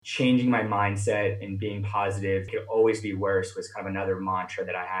changing my mindset and being positive. It could always be worse was kind of another mantra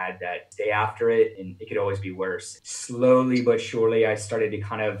that I had, that stay after it and it could always be worse. Slowly but surely, I started to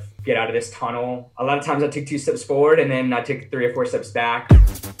kind of get out of this tunnel. A lot of times I took 2 steps forward and then I took 3 or 4 steps back.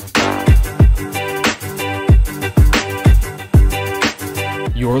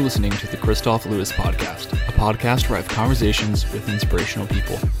 You're listening to the Christoph Lewis Podcast, a podcast where I have conversations with inspirational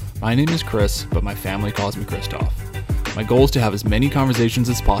people. My name is Chris, but my family calls me Christoph. My goal is to have as many conversations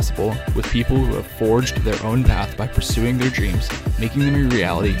as possible with people who have forged their own path by pursuing their dreams, making them a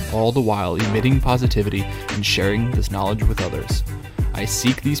reality, all the while emitting positivity and sharing this knowledge with others. I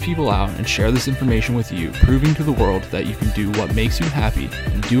seek these people out and share this information with you, proving to the world that you can do what makes you happy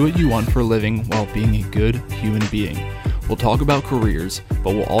and do what you want for a living while being a good human being. We'll talk about careers,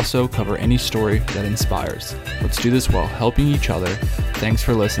 but we'll also cover any story that inspires. Let's do this while helping each other. Thanks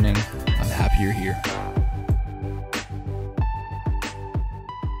for listening. I'm happy you're here.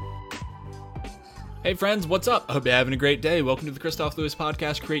 Hey friends, what's up? I hope you're having a great day. Welcome to the Christoph Lewis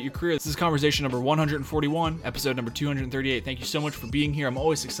Podcast, Create Your Career. This is conversation number 141, episode number 238. Thank you so much for being here. I'm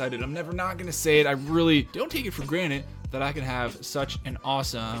always excited. I'm never not going to say it. I really don't take it for granted that I can have such an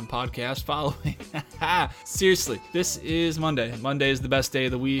awesome podcast following. Seriously, this is Monday. Monday is the best day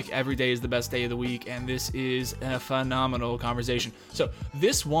of the week. Every day is the best day of the week, and this is a phenomenal conversation. So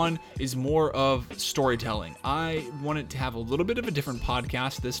this one is more of storytelling. I wanted to have a little bit of a different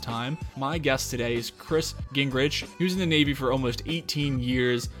podcast this time. My guest today is Chris Gingrich. He was in the Navy for almost 18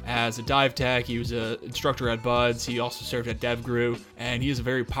 years as a dive tech. He was an instructor at Buds. He also served at DevGru, and he has a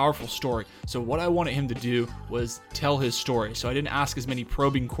very powerful story. So what I wanted him to do was tell his story. So I didn't ask as many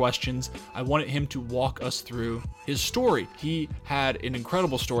probing questions. I wanted him to walk us through his story. He had an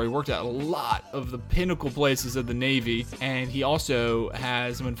incredible story, worked at a lot of the pinnacle places of the Navy, and he also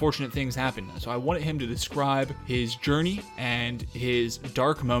has some unfortunate things happen. So I wanted him to describe his journey and his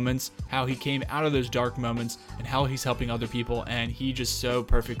dark moments, how he came out of those dark moments, and how he's helping other people. And he just so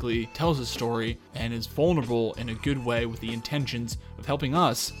perfectly tells his story and is vulnerable in a good way with the intentions of helping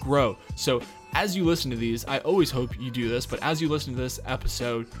us grow. So as you listen to these, I always hope you do this, but as you listen to this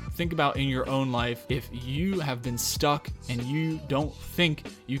episode, think about in your own life, if you have been stuck and you don't think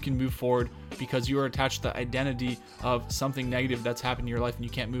you can move forward because you are attached to the identity of something negative that's happened in your life and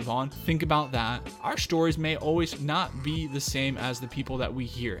you can't move on, think about that. Our stories may always not be the same as the people that we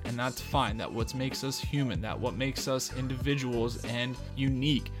hear, and that's fine. That what makes us human, that what makes us individuals and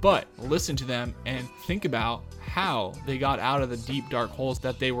unique. But listen to them and think about how they got out of the deep, dark holes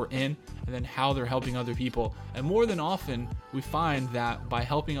that they were in, and then how they're helping other people. And more than often, we find that by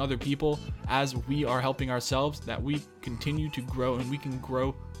helping other people, as we are helping ourselves, that we continue to grow and we can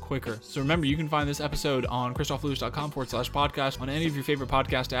grow quicker. So remember, you can find this episode on christophlewis.com/podcast on any of your favorite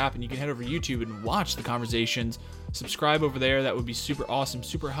podcast app, and you can head over to YouTube and watch the conversations. Subscribe over there. That would be super awesome,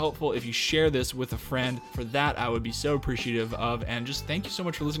 super helpful if you share this with a friend. For that, I would be so appreciative of. And just thank you so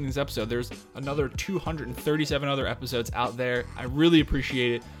much for listening to this episode. There's another 237 other episodes out there. I really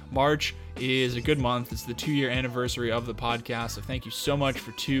appreciate it. March is a good month. It's the 2-year anniversary of the podcast. So thank you so much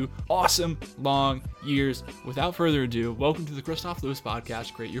for 2 awesome long years. Without further ado, welcome to the Christoph Lewis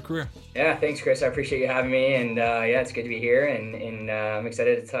Podcast, Create Your Career. Yeah, thanks, Chris. I appreciate you having me. And yeah, it's good to be here. And I'm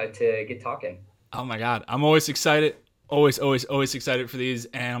excited to get talking. Oh my God. I'm always excited. Always excited for these.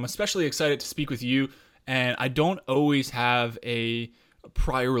 And I'm especially excited to speak with you. And I don't always have a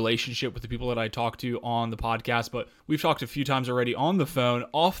prior relationship with the people that I talk to on the podcast, but we've talked a few times already on the phone,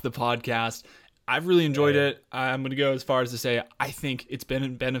 off the podcast. I've really enjoyed it. I'm going to go as far as to say, I think it's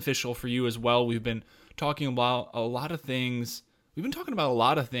been beneficial for you as well. We've been talking about a lot of things. We've been talking about a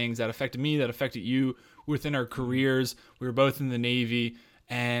lot of things that affected me, that affected you within our careers. We were both in the Navy.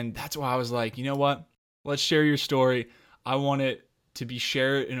 And that's why I was like, you know what? Let's share your story. I want it to be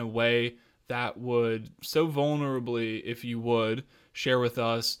shared in a way that would so vulnerably, if you would, share with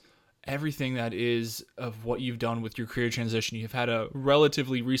us everything that is of what you've done with your career transition. You've had a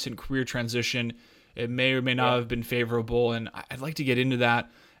relatively recent career transition. It may or may not have been favorable, and I'd like to get into that.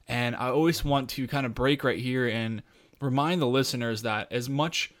 And I always want to kind of break right here and remind the listeners that as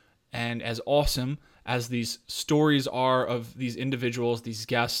much and as awesome as these stories are of these individuals, these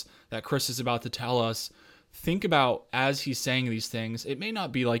guests that Chris is about to tell us, think about as he's saying these things, it may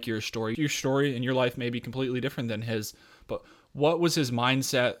not be like your story. Your story and your life may be completely different than his, but what was his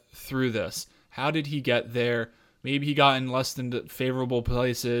mindset through this? How did he get there? Maybe he got in less than favorable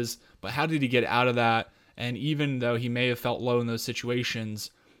places, but how did he get out of that? And even though he may have felt low in those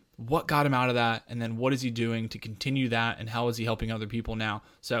situations, what got him out of that, and then what is he doing to continue that, and how is he helping other people now?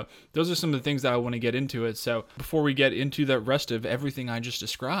 So those are some of the things that I want to get into it. So before we get into the rest of everything I just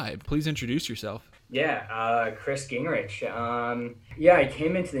described, please introduce yourself. Yeah, Chris Gingrich. Yeah, I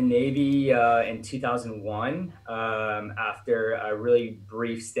came into the Navy in 2001 after a really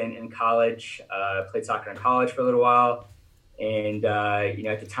brief stint in college. Played soccer in college for a little while. And,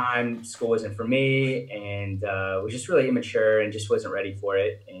 at the time, school wasn't for me and was just really immature and just wasn't ready for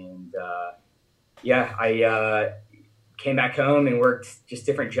it. And yeah, I came back home and worked just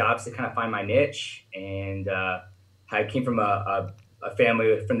different jobs to kind of find my niche. And I came from a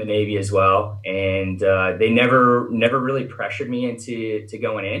family from the Navy as well, and they never really pressured me into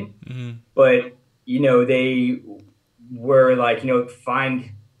going in, Mm-hmm. but they were like, find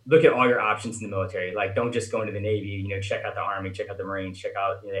look at all your options in the military. Like, don't just go into the Navy. Check out the Army, check out the Marines, check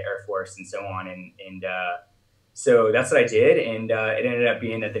out the Air Force, and so on. And so that's what I did, and it ended up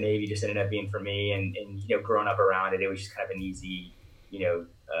being that the Navy just ended up being for me, and growing up around it, it was just kind of an easy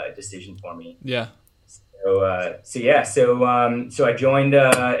decision for me. Yeah. So I joined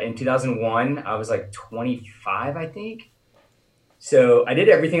in 2001. I was like 25, I think. So I did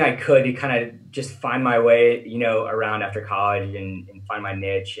everything I could to kind of just find my way, around after college and find my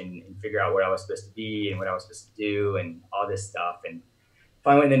niche and figure out where I was supposed to be and what I was supposed to do and all this stuff. And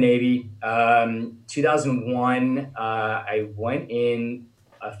finally went in the Navy. 2001, I went in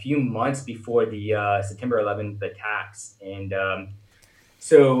a few months before the September 11th attacks. And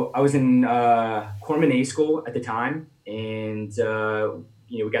so I was in Corpsman A school at the time. And,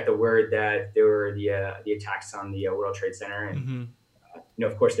 we got the word that there were the attacks on the World Trade Center. And, Mm-hmm.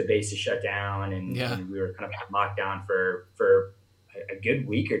 of course, the base is shut down. And we were kind of locked down for a good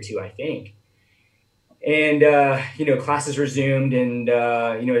week or two, I think. And classes resumed, and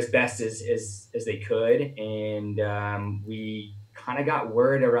as best as they could, and we kind of got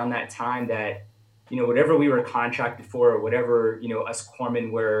word around that time that whatever we were contracted for, or whatever us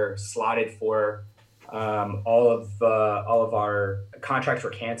corpsmen were slotted for, all of our contracts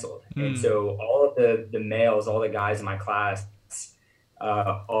were canceled. And so all of the males, all the guys in my class,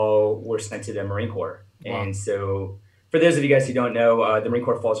 all were sent to the Marine Corps. Wow. And so, for those of you guys who don't know, the Marine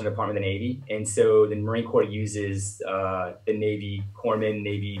Corps falls in the Department of the Navy. And so the Marine Corps uses the Navy corpsmen,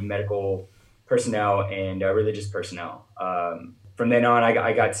 Navy medical personnel, and religious personnel. From then on,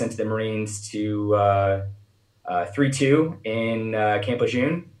 I got sent to the Marines to 3-2 in Camp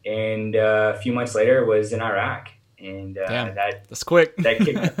Lejeune. And a few months later was in Iraq. And that's quick.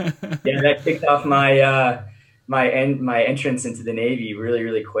 That kicked off my entrance into the Navy really,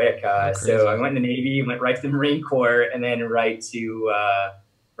 really quick. So I went in the Navy, went right to the Marine Corps, and then right to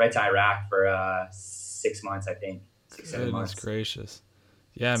Iraq for 6 months, I think. 7 months. Goodness gracious.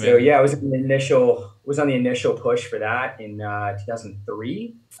 Yeah, man. So yeah, I was on the initial push for that in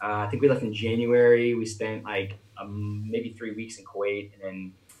 2003. I think we left in January. We spent like maybe 3 weeks in Kuwait, and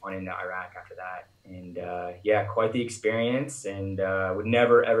then on into Iraq after that. And quite the experience, and would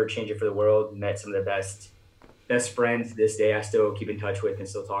never ever change it for the world. Met some of the best friends to this day I still keep in touch with and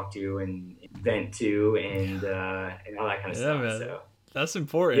still talk to and vent to, and all that kind of stuff. Man. So that's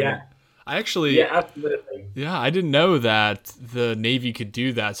important. Yeah. Absolutely. Yeah, I didn't know that the Navy could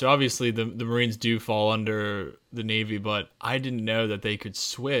do that. So obviously the Marines do fall under the Navy, but I didn't know that they could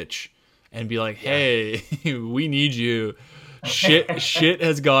switch and be like, hey, we need you. Shit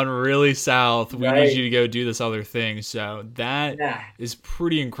has gone really south. We need you to go do this other thing. So that is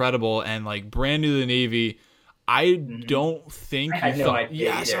pretty incredible. And like brand new to the Navy, I don't think I you thought.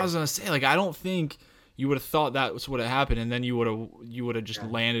 Yeah, so I was gonna say, like, I don't think you would have thought that was what had happened, and then you would have just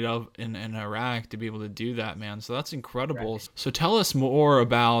landed up in Iraq to be able to do that, man. So that's incredible. Right. So tell us more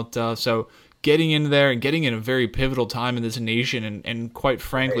about so getting in there and getting in a very pivotal time in this nation, and quite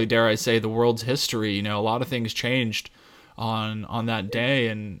frankly, dare I say, the world's history. A lot of things changed on that day,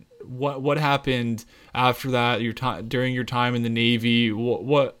 and what happened after that, during your time in the Navy,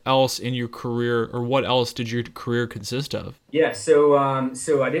 what else in your career, or what else did your career consist of? Yeah, so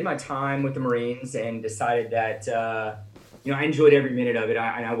I did my time with the Marines and decided that I enjoyed every minute of it.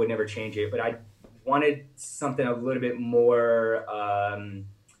 I would never change it, but I wanted something a little bit more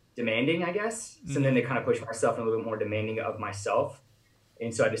demanding, I guess. Something to kind of push myself and a little bit more demanding of myself.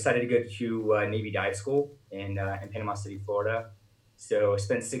 And so I decided to go to Navy dive school in Panama City, Florida. So I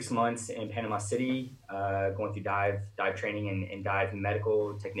spent 6 months in Panama City going through dive training and dive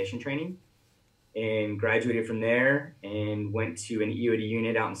medical technician training, and graduated from there and went to an EOD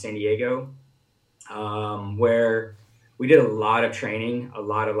unit out in San Diego, where we did a lot of training.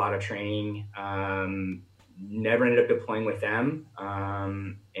 Never ended up deploying with them.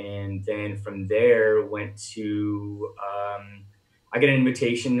 And then from there went to, I got an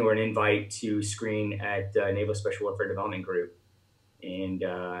invitation or an invite to screen at Naval Special Warfare Development Group. And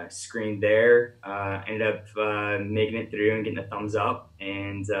screened there, ended up making it through and getting a thumbs up,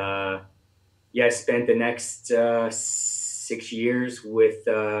 and yeah, I spent the next 6 years with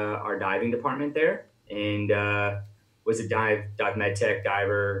our diving department there, and was a dive med tech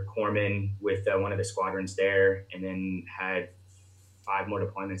diver corpsman with one of the squadrons there, and then had 5 more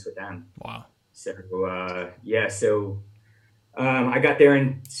deployments with them. Wow. So yeah, so I got there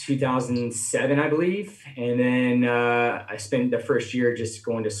in 2007, I believe, and then I spent the first year just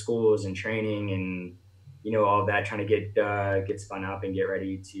going to schools and training and all that, trying to get spun up and get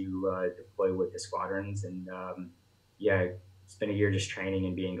ready to deploy with the squadrons. And yeah, spent a year just training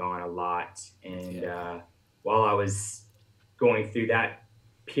and being gone a lot. And while I was going through that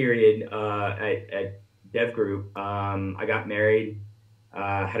period at Dev Group, I got married,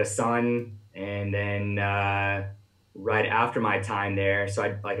 had a son, and then right after my time there. So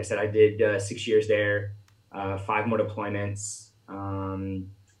like I said, I did 6 years there, 5 more deployments.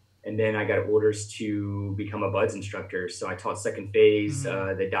 And then I got orders to become a BUDS instructor. So I taught second phase,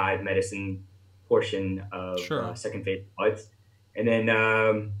 the dive medicine portion of second phase BUDS. And then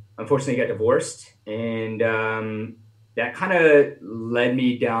unfortunately got divorced. And that kind of led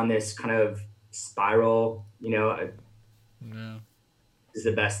me down this kind of spiral, is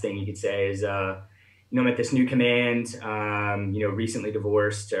the best thing you could say is, I'm at this new command, recently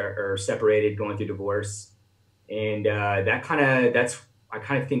divorced or separated, going through divorce. And I kind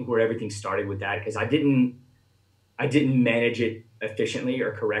of think where everything started with that, because I didn't manage it efficiently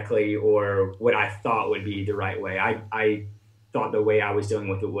or correctly or what I thought would be the right way. I thought the way I was dealing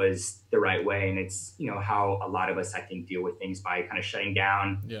with it was the right way. And it's, how a lot of us, I think, deal with things, by kind of shutting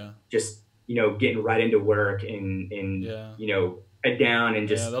down, just, getting right into work and head down and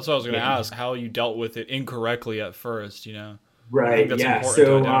just. Yeah, that's what I was going to ask, how you dealt with it incorrectly at first, Right. I think that's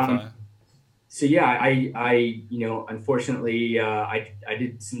important to identify. So yeah, I unfortunately, I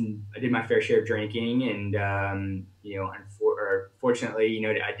did my fair share of drinking, and fortunately,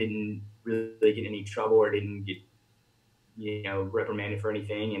 I didn't really get in any trouble or didn't get, reprimanded for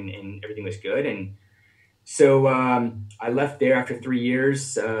anything, and everything was good. And so I left there after 3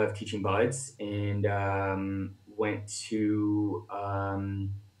 years of teaching BUDS, and went to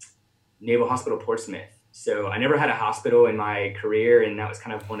Naval Hospital Portsmouth. So I never had a hospital in my career, and that was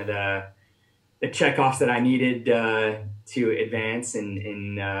kind of one of the checkoffs that I needed to advance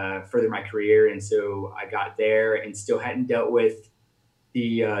and further my career. And so I got there and still hadn't dealt with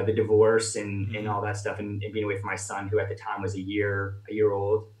the divorce and all that stuff, and being away from my son, who at the time was a year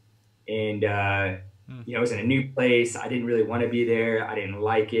old. And I was in a new place. I didn't really want to be there. I didn't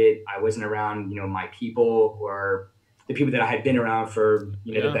like it. I wasn't around my people, or the people that I had been around for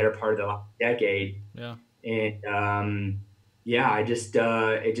the better part of the last decade. And I just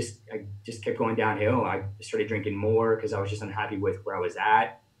kept going downhill. I started drinking more because I was just unhappy with where I was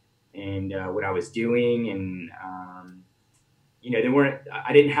at and what I was doing. And,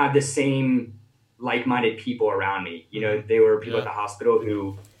 I didn't have the same like-minded people around me. They were people at the hospital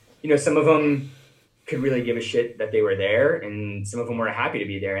who, some of them could really give a shit that they were there, and some of them were happy to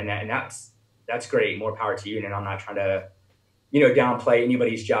be there. And that's great. More power to you. And I'm not trying to, downplay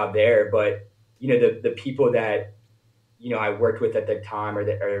anybody's job there, but, the people that, I worked with at the time, or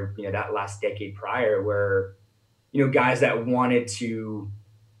that last decade prior, were, guys that wanted to,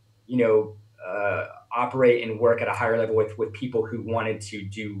 operate and work at a higher level with people who wanted to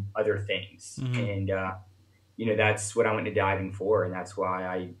do other things. And, that's what I went to diving for. And that's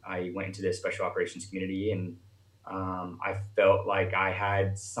why I went into the special operations community. And I felt like I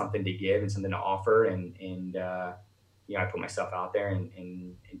had something to give and something to offer. And I put myself out there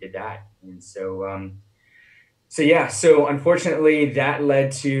and did that. And so, so unfortunately that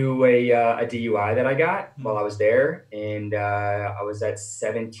led to a DUI that I got while I was there. And I was at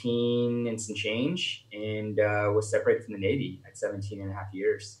 17 and some change, and was separated from the Navy at 17 and a half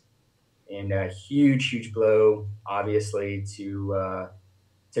years. And a huge blow, obviously, to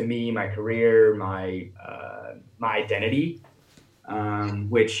me, my career, my identity,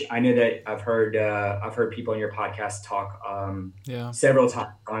 which I know that I've heard people on your podcast talk several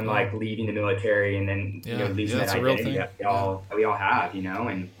times on like leaving the military and then losing that identity that we all have,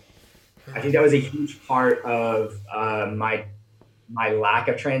 and I think that was a huge part of my lack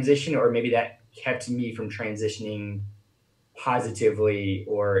of transition, or maybe that kept me from transitioning positively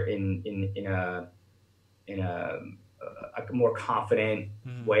or in a more confident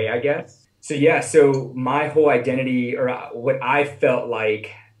way, I guess. So my whole identity, or what I felt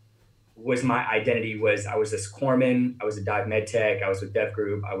like was my identity, was I was this corpsman, I was a dive med tech, I was with Dev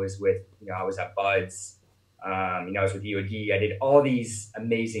Group, I was with, I was at BUDS, I was with EOD. I did all these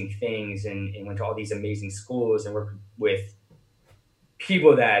amazing things and went to all these amazing schools and worked with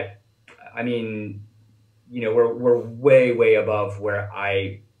people that, were way above where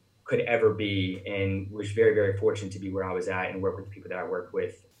I could ever be, and was very, very fortunate to be where I was at and work with the people that I worked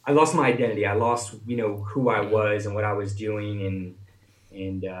with. I lost my identity. I lost, who I Yeah. was and what I was doing,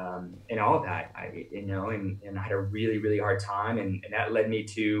 and all of that. And I had a really, really hard time, and that led me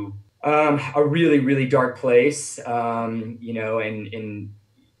to a really, really dark place. I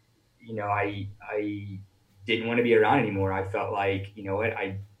didn't want to be around anymore. I felt like, what,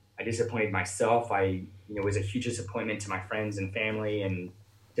 I disappointed myself. Was a huge disappointment to my friends and family and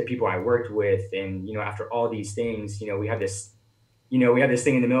to people I worked with. And, after all these things, we have this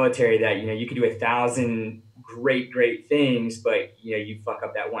thing in the military that, you could do 1,000 great, great things, but, you fuck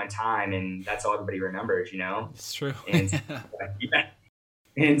up that one time and that's all everybody remembers. It's true. And yeah.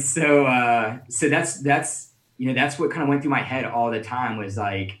 And so that's what kind of went through my head all the time was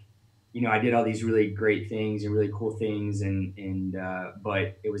like, I did all these really great things and really cool things, but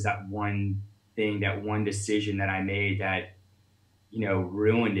it was that one thing, that one decision that I made that,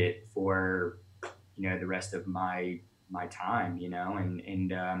 ruined it for, the rest of my time,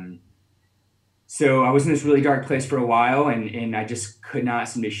 so I was in this really dark place for a while, and I just could not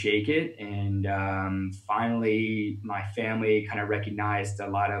seem to shake it. And finally, my family kind of recognized a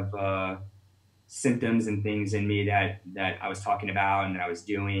lot of symptoms and things in me that I was talking about and that I was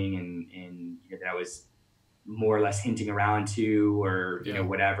doing, and that I was more or less hinting around to, or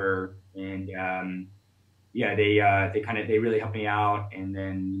whatever. And they really helped me out. And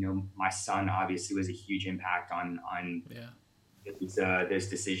then my son obviously was a huge impact on those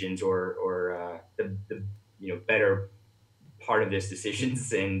decisions, or the better part of those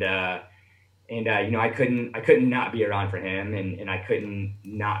decisions. And I couldn't not be around for him, and I couldn't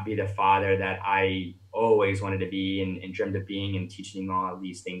not be the father that I always wanted to be, and dreamed of being, and teaching him all of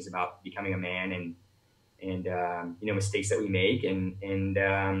these things about becoming a man, and mistakes that we make, and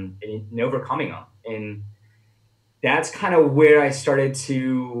overcoming them. And that's kind of where I started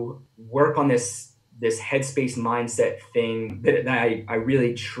to work on this headspace mindset thing that I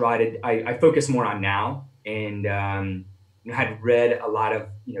really I focus more on now. And I had read a lot of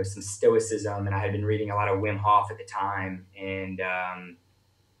some stoicism, and I had been reading a lot of Wim Hof at the time, and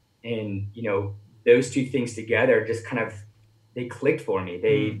those two things together just kind of, they clicked for me.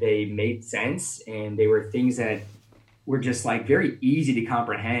 They made sense, and they were things that were just like very easy to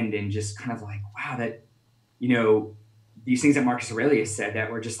comprehend, and just kind of like, wow, that these things that Marcus Aurelius said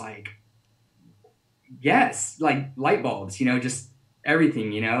that were just like, yes, like light bulbs, just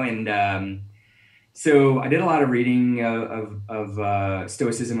everything, and so I did a lot of reading of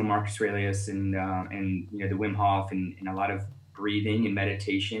Stoicism and Marcus Aurelius, and the Wim Hof, and a lot of breathing and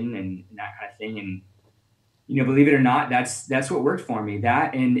meditation, and that kind of thing. And believe it or not, that's what worked for me.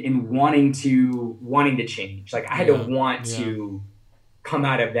 That, and wanting to change. Like I had to want to come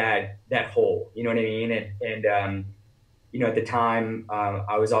out of that hole. You know what I mean? And at the time,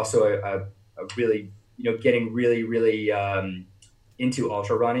 I was also a really getting really, really into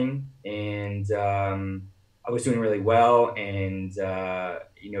ultra running, and I was doing really well, and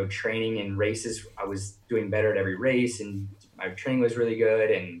training in races, I was doing better at every race, and my training was really good,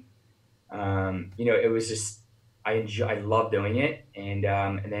 and it was just, I loved doing it, and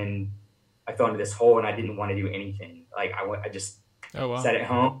then I fell into this hole, and I didn't want to do anything. Like I just sat at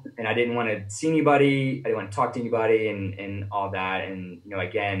home, and I didn't want to see anybody, I didn't want to talk to anybody, and all that. And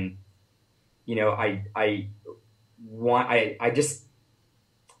again,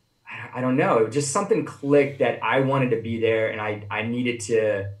 I don't know, just something clicked that I wanted to be there, and I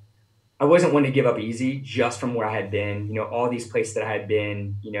wasn't one to give up easy just from where I had been. All these places that I had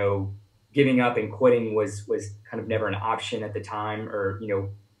been, giving up and quitting was kind of never an option at the time, or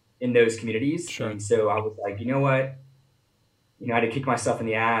in those communities. Sure. And so I was like, you know what, I had to kick myself in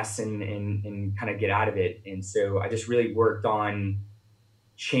the ass and kind of get out of it. And so I just really worked on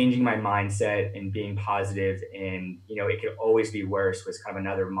changing my mindset and being positive, and it could always be worse was kind of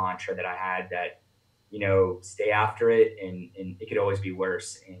another mantra that I had, that stay after it, and it could always be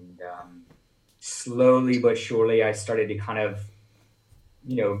worse. And slowly but surely I started to kind of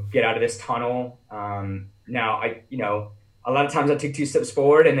get out of this tunnel. Now a lot of times I took 2 steps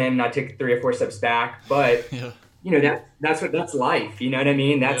forward, and then I took 3 or 4 steps back, but that's life, you know what I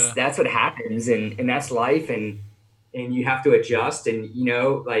mean? That's what happens, and that's life, and you have to adjust, and you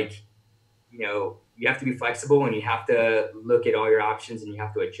have to be flexible, and you have to look at all your options, and you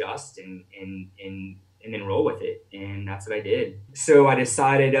have to adjust, and then roll with it. And that's what I did. So I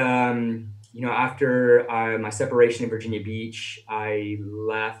decided, after my separation in Virginia Beach, I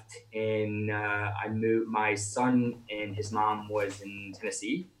left, and I moved. My son and his mom was in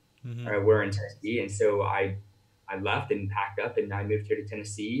Tennessee, or were in Tennessee, and so I left and packed up, and I moved here to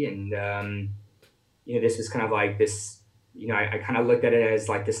Tennessee. And this was kind of like this I kind of looked at it as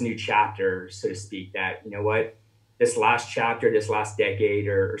like this new chapter, so to speak, that, this last chapter, this last decade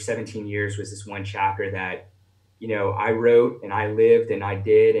or 17 years was this one chapter that, I wrote and I lived and I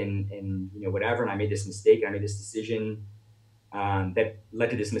did and whatever. And I made this mistake and I made this decision that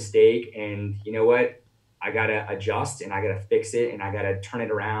led to this mistake. And you know what? I got to adjust and I got to fix it and I got to turn it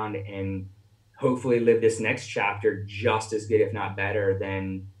around and hopefully live this next chapter just as good, if not better,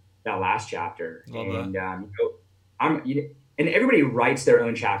 than that last chapter. Love And, that. I'm, and everybody writes their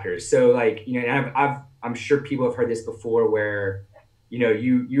own chapters. So like, and I'm sure people have heard this before where,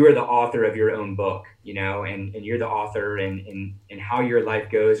 you are the author of your own book, and you're the author and how your life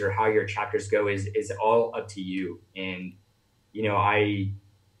goes or how your chapters go is all up to you. And, I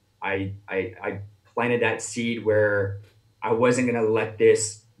planted that seed where I wasn't going to let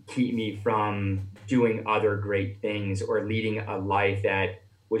this keep me from doing other great things or leading a life that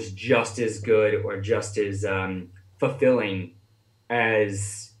was just as good or just as fulfilling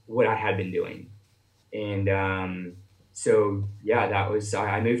as what I had been doing. And so, yeah,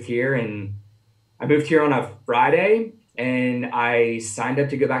 I moved here and I moved here on a Friday and I signed up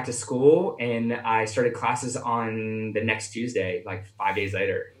to go back to school and I started classes on the next Tuesday, like 5 days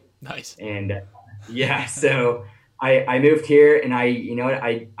later. Nice. And yeah, so I moved here and I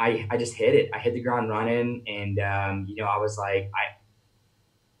just hit it. I hit the ground running and, I was like,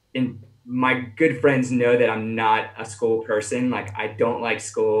 and my good friends know that I'm not a school person. Like I don't like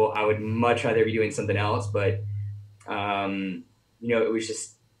school. I would much rather be doing something else, but, it was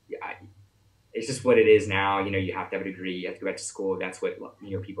just, it's just what it is now. You have to have a degree, you have to go back to school. That's what,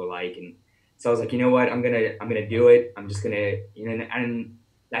 people like. And so I was like, you know what, I'm going to do it. I'm just going to, and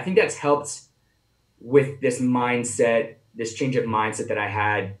I think that's helped with this mindset, this change of mindset that I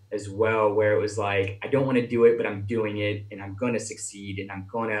had as well, where it was like, I don't want to do it, but I'm doing it and I'm going to succeed and I'm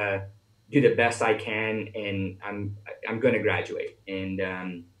going to do the best I can. And I'm going to graduate.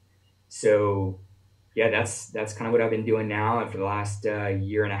 And, so yeah, that's kind of what I've been doing now. And for the last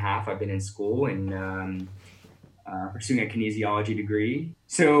year and a half, I've been in school and pursuing a kinesiology degree.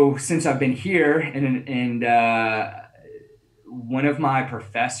 So since I've been here, and one of my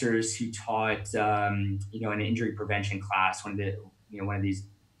professors who taught, an injury prevention class, one of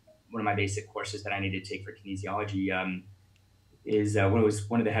my basic courses that I needed to take for kinesiology, is was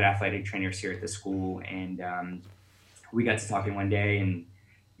one of the head athletic trainers here at the school, and we got to talking one day, and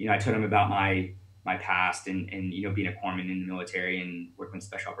I told him about my past and being a corpsman in the military and working with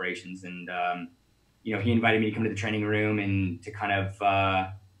special operations, and he invited me to come to the training room and to kind of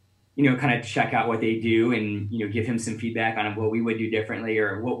check out what they do and give him some feedback on what we would do differently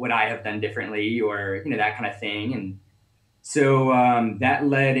or what would I have done differently or that kind of thing. And so that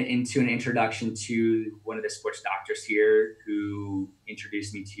led into an introduction to one of the sports doctors here who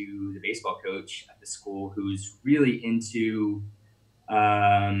introduced me to the baseball coach at the school, who's really into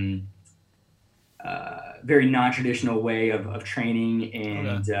very non-traditional way of training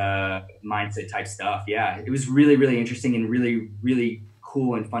and mindset type stuff. Yeah, it was really, really interesting and really, really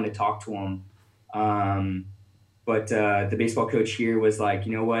cool and fun to talk to him. But the baseball coach here was like,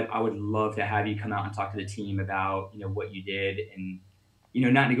 you know what, I would love to have you come out and talk to the team about, what you did and,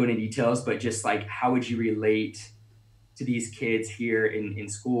 not to go into details, but just like, how would you relate to these kids here in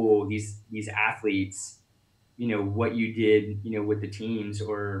school, these athletes, what you did, with the teams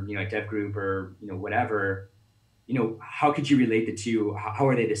or, at Dev Group or, whatever, how could you relate the two? How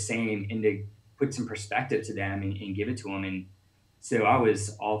are they the same? And to put some perspective to them and give it to them. And so I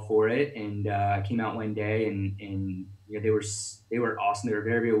was all for it. And I came out one day and they were awesome. They were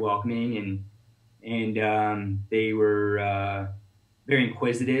very, very welcoming and they were very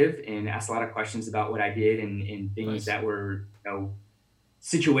inquisitive and asked a lot of questions about what I did and things Nice. that were,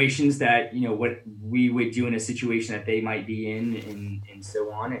 situations that what we would do in a situation that they might be in and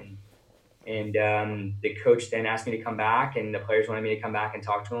so on and the coach then asked me to come back and the players wanted me to come back and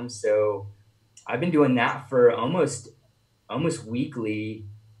talk to them. So I've been doing that for almost weekly.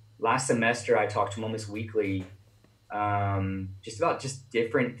 Last semester I talked to them almost weekly, just about just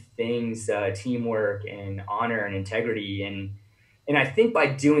different things, teamwork and honor and integrity and I think by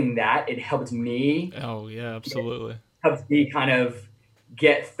doing that it helped me. Oh yeah, absolutely. Helped me kind of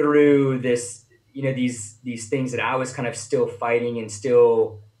get through this, these things that I was kind of still fighting and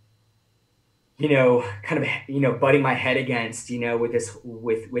still, kind of, butting my head against, with this,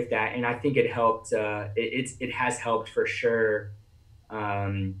 with that. And I think it helped, it has helped for sure.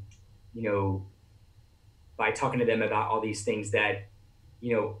 You know, by talking to them about all these things that,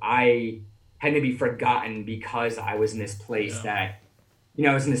 I had maybe forgotten because I was in this place that,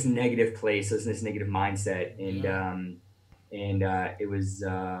 I was in this negative place, I was in this negative mindset. And, and it was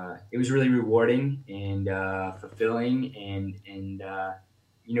really rewarding and fulfilling and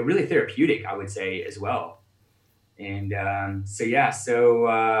really therapeutic, I would say, as well. And I've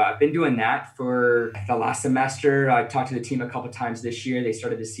been doing that for the last semester. I talked to the team a couple times this year. They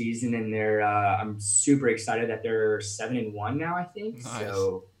started the season, and I'm super excited that they're 7-1 now, I think. Nice.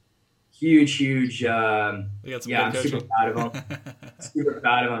 So huge. We got some Yeah, good I'm super coaching. proud of them. Super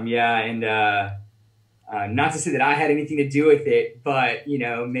proud of them. Yeah, and not to say that I had anything to do with it, but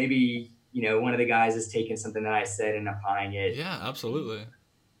maybe one of the guys is taking something that I said and applying it. Yeah, absolutely.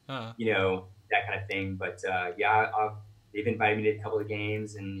 That kind of thing. But they've invited me to a couple of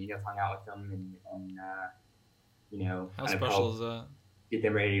games and hung out with them and How kind of special help is that? get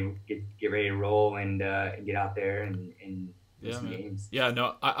them ready to get ready to roll and get out there and win Yeah, some man. games. Yeah,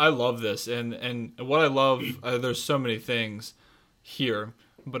 no, I love this, and what I love, there's so many things here,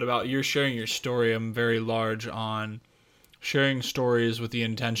 but about you sharing your story, I'm very large on sharing stories with the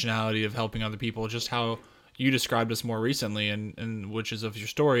intentionality of helping other people. Just how you described us more recently, and which is of your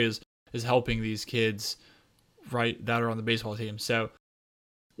story is helping these kids, right, that are on the baseball team. So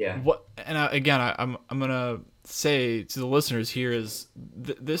Yeah. what, and I'm gonna say to the listeners here is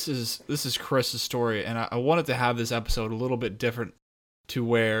this is Chris's story, and I wanted to have this episode a little bit different, to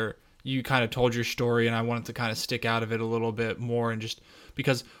where you kind of told your story, and I wanted to kind of stick out of it a little bit more, and just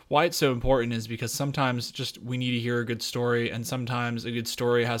because why it's so important is because sometimes just we need to hear a good story, and sometimes a good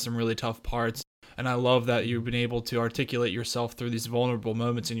story has some really tough parts. And I love that you've been able to articulate yourself through these vulnerable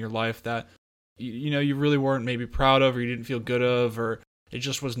moments in your life that you really weren't maybe proud of, or you didn't feel good of, or it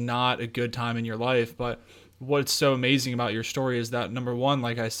just was not a good time in your life. But what's so amazing about your story is that, number one,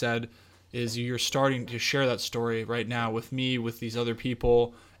 like I said, is you're starting to share that story right now with me, with these other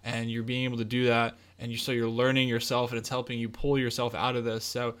people, and you're being able to do that, and you're learning yourself, and it's helping you pull yourself out of this.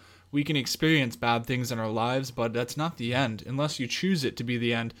 So we can experience bad things in our lives, but that's not the end unless you choose it to be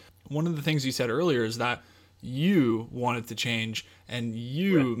the end. One of the things you said earlier is that you wanted to change and Right.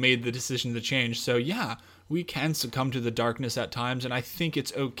 you made the decision to change. So yeah, we can succumb to the darkness at times, and I think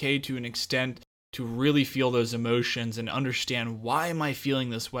it's okay to an extent to really feel those emotions and understand, why am I feeling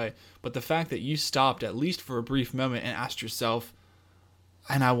this way? But the fact that you stopped at least for a brief moment and asked yourself,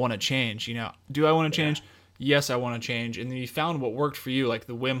 and I want to change, do I want to Yeah. change? Yes, I want to change. And then you found what worked for you, like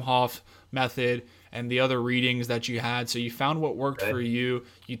the Wim Hof method and the other readings that you had. So you found what worked for Right. you.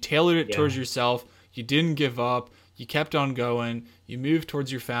 You tailored it Yeah. towards yourself. You didn't give up. You kept on going. You moved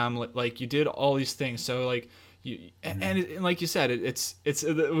towards your family. Like, you did all these things. So like Mhm. and like you said, it's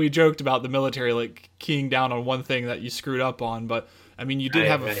we joked about the military like keying down on one thing that you screwed up on, but I mean, you did Right.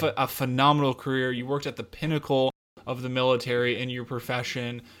 have Right. a phenomenal career. You worked at the pinnacle of the military in your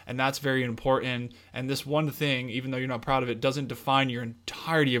profession, and that's very important. And this one thing, even though you're not proud of it, doesn't define your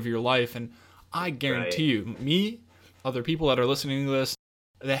entirety of your life. And I guarantee Right. you, me, other people that are listening to this,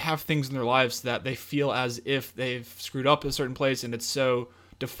 they have things in their lives that they feel as if they've screwed up a certain place, and it's so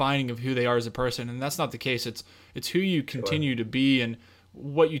defining of who they are as a person. And that's not the case. It's who you Sure. continue to be and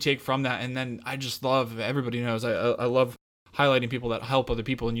what you take from that. And then I just love, everybody knows, I love highlighting people that help other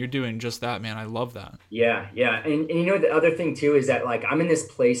people, and you're doing just that, man. I love that. Yeah, yeah, and the other thing too is that, like, I'm in this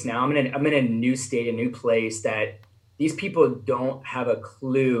place now. I'm in a new state, a new place that these people don't have a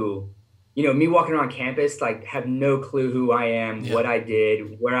clue. Me walking around campus, like, have no clue who I am, Yeah. what I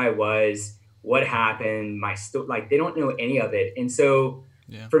did, where I was, what happened, like, they don't know any of it. And so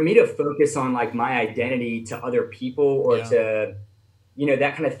Yeah. for me to focus on, like, my identity to other people, or Yeah. to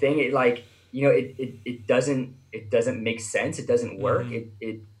that kind of thing, it, like, it doesn't make sense. It doesn't work.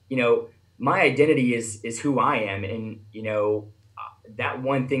 Mm-hmm. My identity is who I am, and that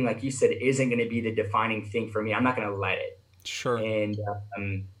one thing, like you said, isn't going to be the defining thing for me. I'm not going to let it. Sure. And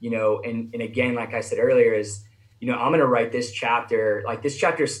and again, like I said earlier, is I'm going to write this chapter. Like, this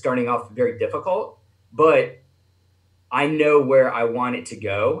chapter is starting off very difficult, but I know where I want it to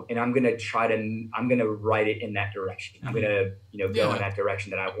go, and I'm going to write it in that direction. I'm going Mm-hmm. to, go in Yeah. that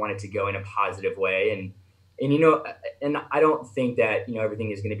direction that I want it to go, in a positive way. And, and I don't think that,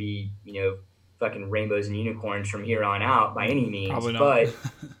 everything is going to be, fucking rainbows and unicorns from here on out by any means, Probably not. but,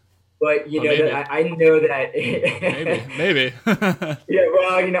 But that maybe. I know that, Maybe. yeah,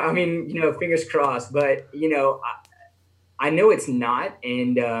 well, I mean, fingers crossed, but, I know it's not,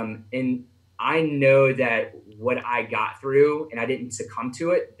 and I know that what I got through, and I didn't succumb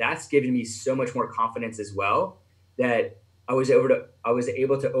to it. That's given me so much more confidence as well, that I was able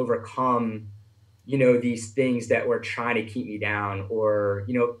to overcome, these things that were trying to keep me down, or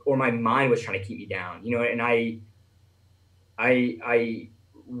my mind was trying to keep me down, and I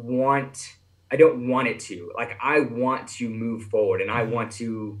want I don't want it to. Like, I want to move forward, and I Mm-hmm. want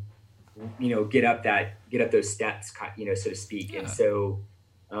to get up those steps, so to speak. Yeah. And so,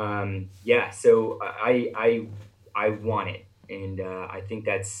 so I want it. And I think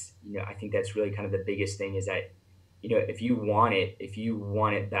that's really kind of the biggest thing is that, if you want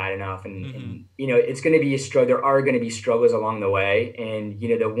it bad enough, and it's going to be a struggle. There are going to be struggles along the way. And,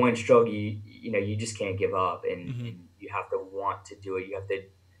 the one struggle, you just can't give up, and you have to want to do it. You have to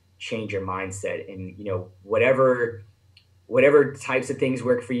change your mindset, and, whatever types of things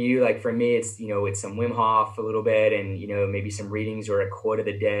work for you. Like for me, it's, it's some Wim Hof a little bit, and, maybe some readings or a quote of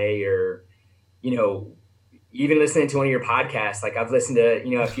the day, or, even listening to one of your podcasts. Like I've listened to,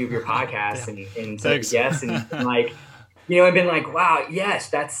 a few of your podcasts and some guests, and like, I've been like, wow, yes,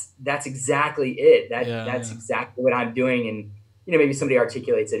 that's exactly it. That's exactly what I'm doing. And, maybe somebody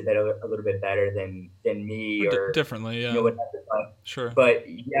articulates it a little bit better than me, or differently. Yeah. Whatever. Sure. But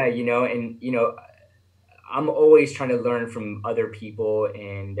yeah, and, I'm always trying to learn from other people.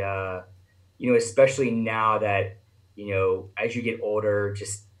 And, especially now that, as you get older,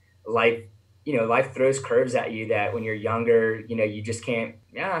 just life throws curves at you that when you're younger, you just can't,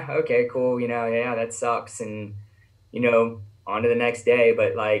 okay, cool. That sucks. And, on to the next day.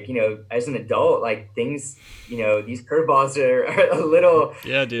 But like, as an adult, like things, these curveballs are a little,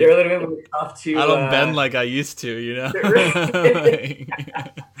 yeah, dude, they're a little bit more tough to, I don't bend like I used to,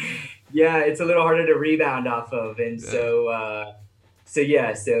 Yeah, it's a little harder to rebound off of. And I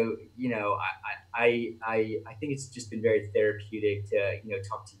think it's just been very therapeutic to,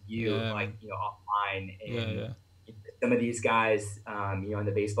 talk to you, like, offline. And some of these guys, on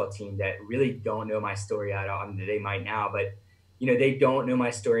the baseball team that really don't know my story at all. I mean, they might now, but, they don't know my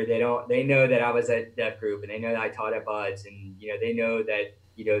story. They know that I was at Deaf Group, and they know that I taught at Buds, and, they know that,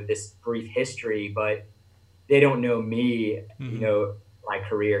 this brief history, but they don't know me, my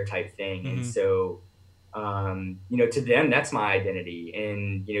career type thing. And so, to them, that's my identity.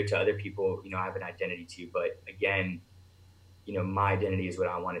 And, to other people, I have an identity too. But again, my identity is what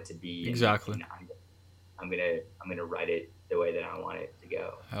I want it to be. Exactly. And I'm going to write it the way that I want it to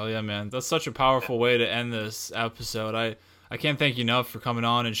go. Hell yeah, man. That's such a powerful way to end this episode. I can't thank you enough for coming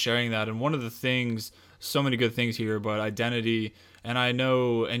on and sharing that. And one of the things, so many good things here, but identity, and I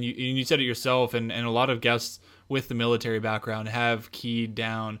know, and you said it yourself, and a lot of guests with the military background have keyed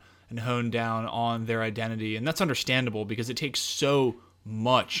down and honed down on their identity. And that's understandable because it takes so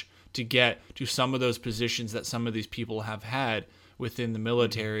much to get to some of those positions that some of these people have had within the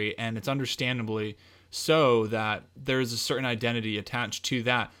military. And it's understandably so that there's a certain identity attached to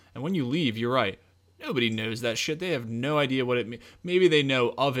that. And when you leave, you're right. Nobody knows that shit. They have no idea what it means. Maybe they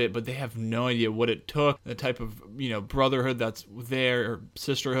know of it, but they have no idea what it took, the type of, brotherhood that's there, or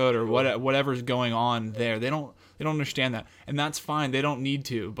sisterhood, or whatever's going on there. They don't understand that. And that's fine. They don't need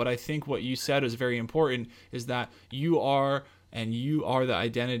to. But I think what you said is very important, is that you are the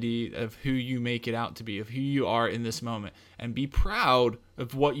identity of who you make it out to be, of who you are in this moment. And be proud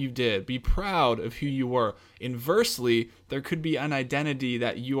of what you did. Be proud of who you were. Inversely, there could be an identity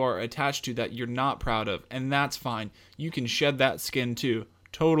that you are attached to that you're not proud of, and that's fine. You can shed that skin too.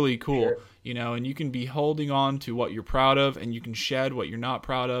 Totally cool. Sure. And you can be holding on to what you're proud of, and you can shed what you're not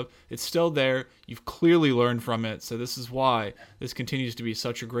proud of. It's still there. You've clearly learned from it. So this is why this continues to be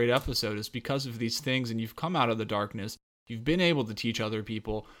such a great episode, is because of these things, and you've come out of the darkness. You've been able to teach other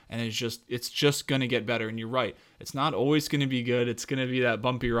people, and it's just going to get better. And you're right. It's not always going to be good. It's going to be that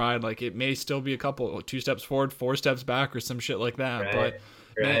bumpy ride. Like, it may still be 2 steps forward, 4 steps back, or some shit like that. Right. But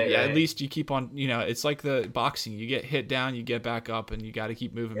man, at least you keep on, it's like the boxing. You get hit down, you get back up, and you got to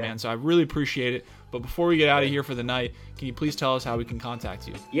keep moving, man. So I really appreciate it. But before we get out of here for the night, can you please tell us how we can contact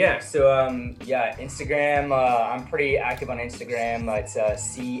you? Yeah. So, Instagram, I'm pretty active on Instagram. It's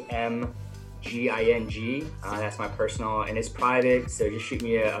CMGING. That's my personal, and it's private. So just shoot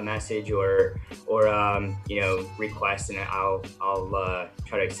me a message or request, and I'll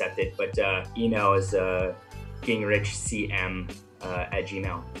try to accept it. But email is GingrichCM at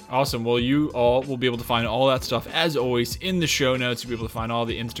Gmail. Awesome. Well, you all will be able to find all that stuff, as always, in the show notes. You'll be able to find all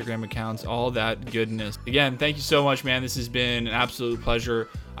the Instagram accounts, all that goodness. Again, thank you so much, man. This has been an absolute pleasure.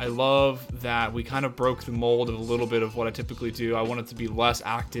 I love that we kind of broke the mold of a little bit of what I typically do. I want it to be less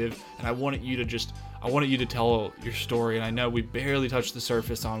active, and I wanted you to tell your story. And I know we barely touched the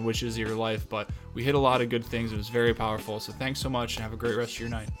surface on which is your life, but we hit a lot of good things. It was very powerful. So thanks so much, and have a great rest of your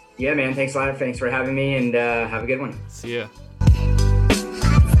night. Yeah, man. Thanks a lot. Thanks for having me, and have a good one. See ya.